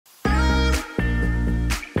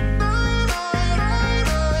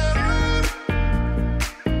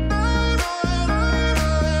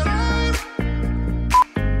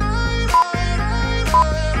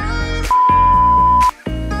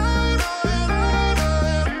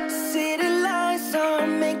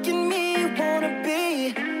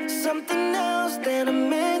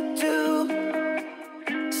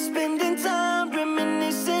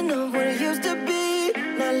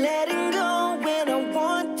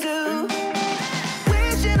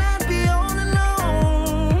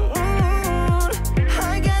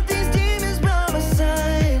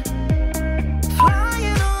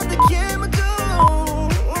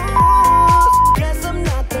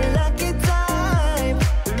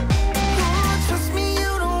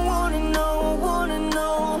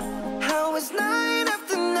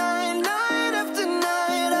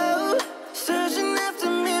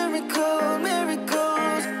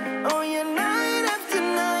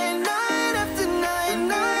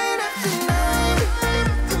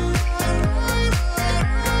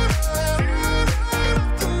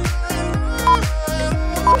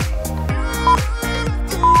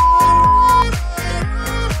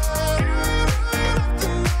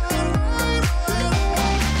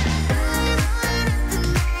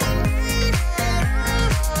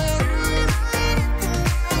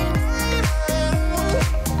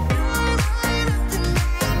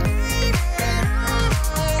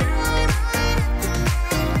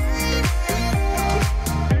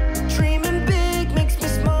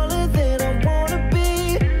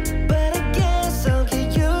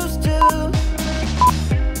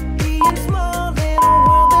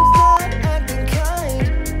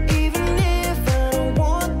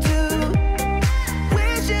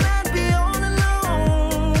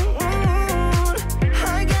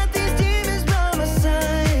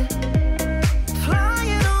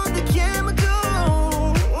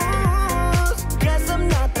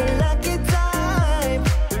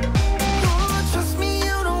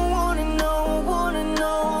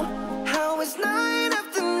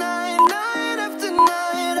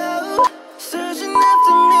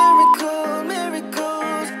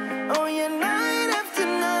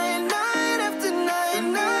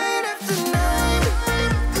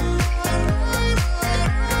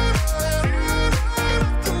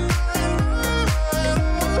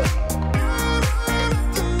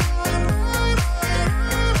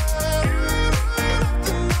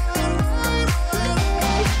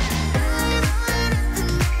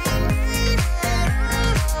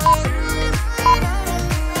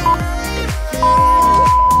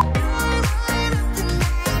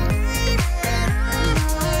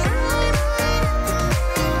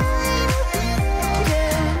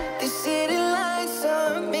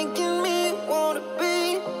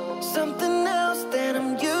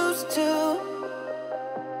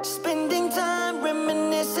Spending time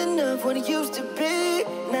reminiscing of what it used to be,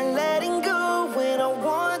 not letting go when I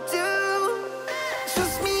want to.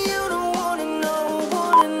 Trust me, you don't wanna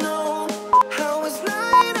know how it's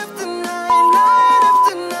night after night, night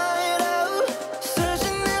after night. Oh,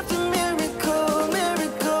 searching after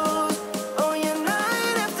miracles. Oh yeah,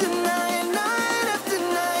 night after night, night after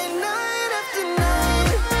night, night after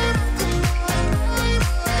night.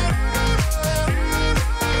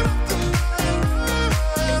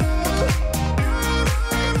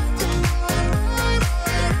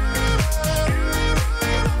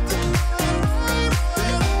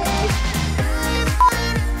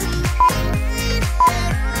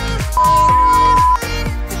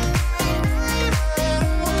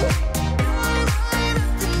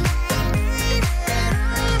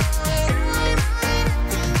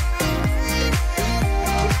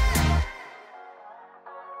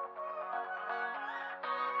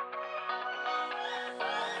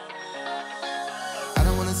 I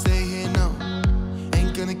don't wanna stay here, no.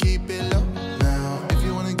 Ain't gonna keep it low now. If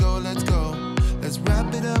you wanna go, let's go. Let's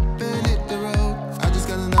wrap it up and hit the road. I just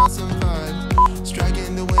got an awesome vibe,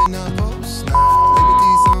 striking the winner post now.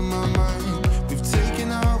 Liberty's on my mind. We've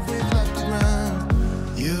taken off, we've left the ground.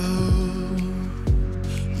 You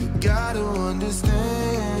gotta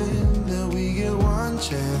understand that we get one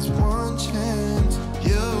chance, one chance.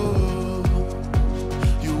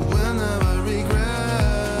 You will never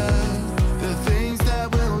regret the things that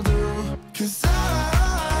we'll do. 'Cause I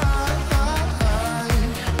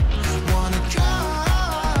wanna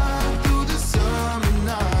drive through the summer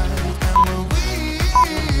night. And when we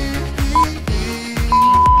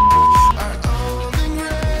are old and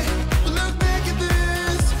gray, we'll look back at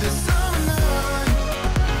this summer night.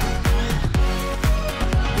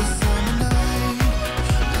 This summer night,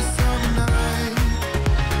 this summer night.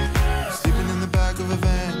 Sleeping in the back of a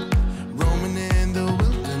van, roaming in the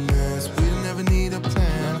wilderness. We never need a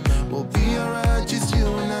plan. We'll be alright, just you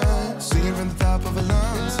and I. Singing from the top of our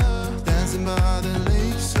lungs, dancing by the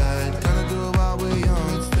lakeside. Gonna do it while we're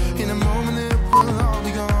young. In a moment it will all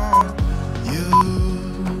be gone. You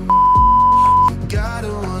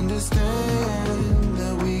gotta understand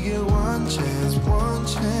that we get one chance, one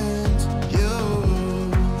chance.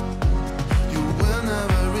 You will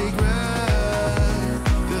never regret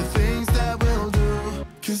the things that we'll do.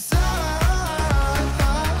 'Cause I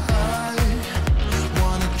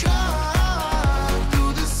wanna drive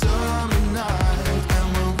through the summer night. And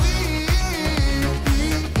when we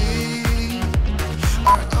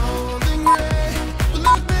are old and gray, we'll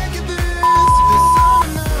look back at this summer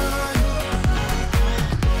night.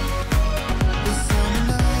 This summer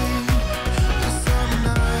night, this summer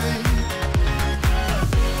night.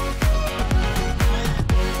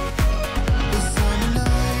 This summer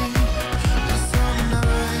night, this summer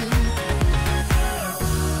night.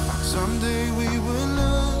 Someday we will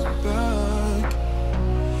look back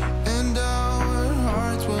and our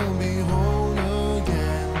hearts will be whole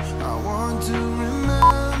again. I want to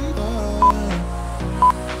remember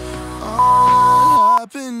all that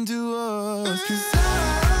happened to us. 'Cause I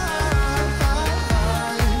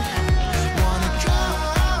wanna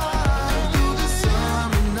drive through the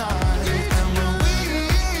summer night. And when we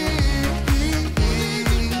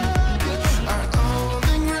are old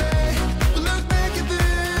and gray, we'll look back at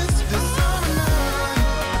this summer night.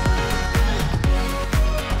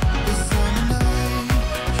 This summer night,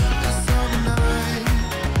 this summer night.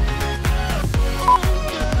 Oh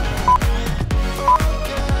yeah,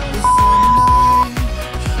 this summer night,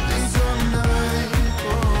 this summer night,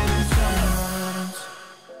 oh this summer night.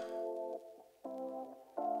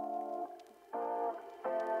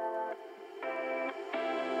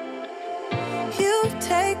 You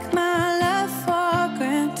take my love for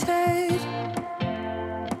granted.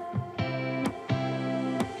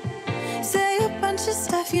 Say a bunch of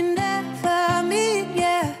stuff you never mean,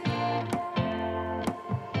 yeah.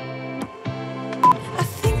 I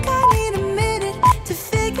think I need a minute to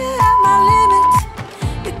figure out my limits.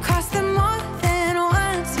 You cross them more than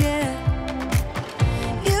once, yeah.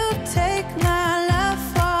 You take my love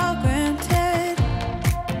for granted.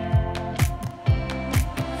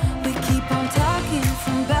 We keep on talking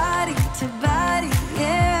from body to body,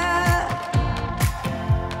 yeah.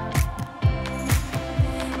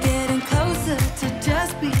 Getting closer to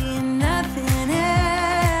just being nothing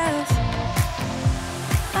else.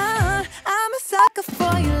 I'm a sucker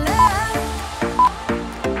for your love,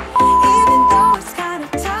 even though it's kind of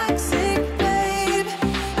toxic, babe.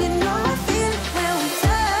 You know I feel it when we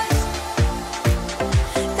touch.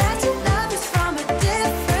 That your love is from a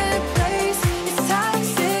different place. It's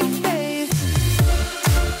toxic, babe.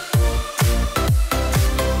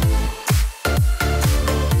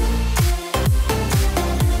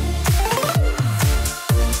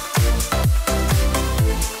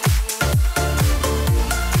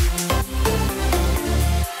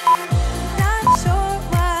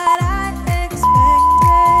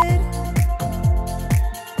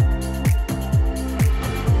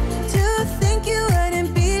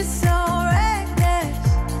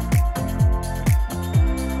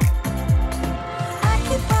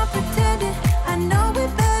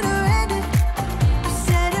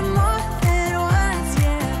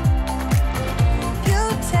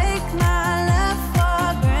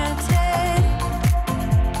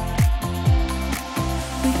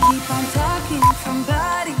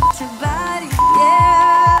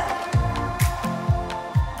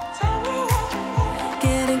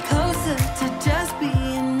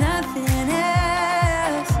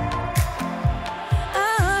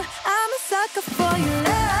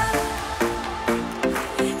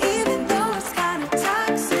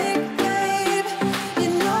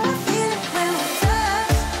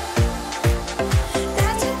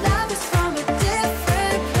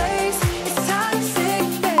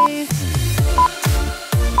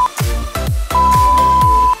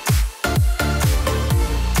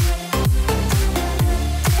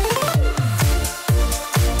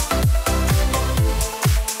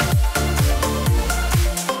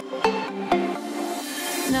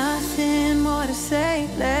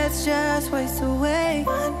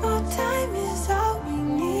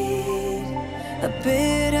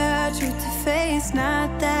 hard truth to face,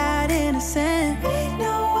 not that innocent. We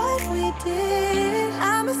know what we did.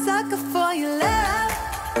 I'm a sucker for your love,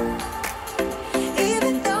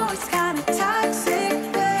 even though it's kinda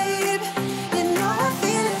toxic, babe. You know I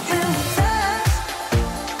feel it in my touch,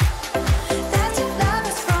 that your love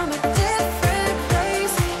is from a different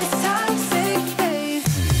place. It's toxic, babe.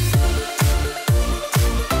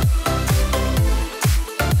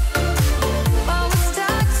 Oh, it's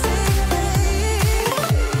toxic, babe.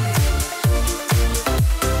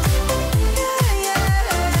 Yeah, yeah.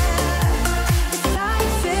 It's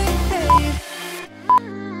toxic, babe.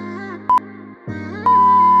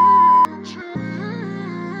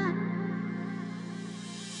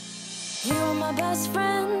 You were my best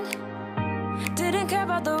friend, didn't care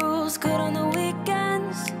about the rules, good on the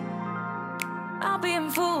weekends. I'll be in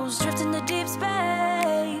fools, drifting to deep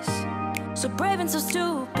space. So brave and so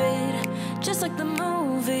stupid, just like the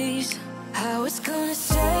movies. I was gonna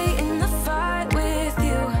stay in the fight with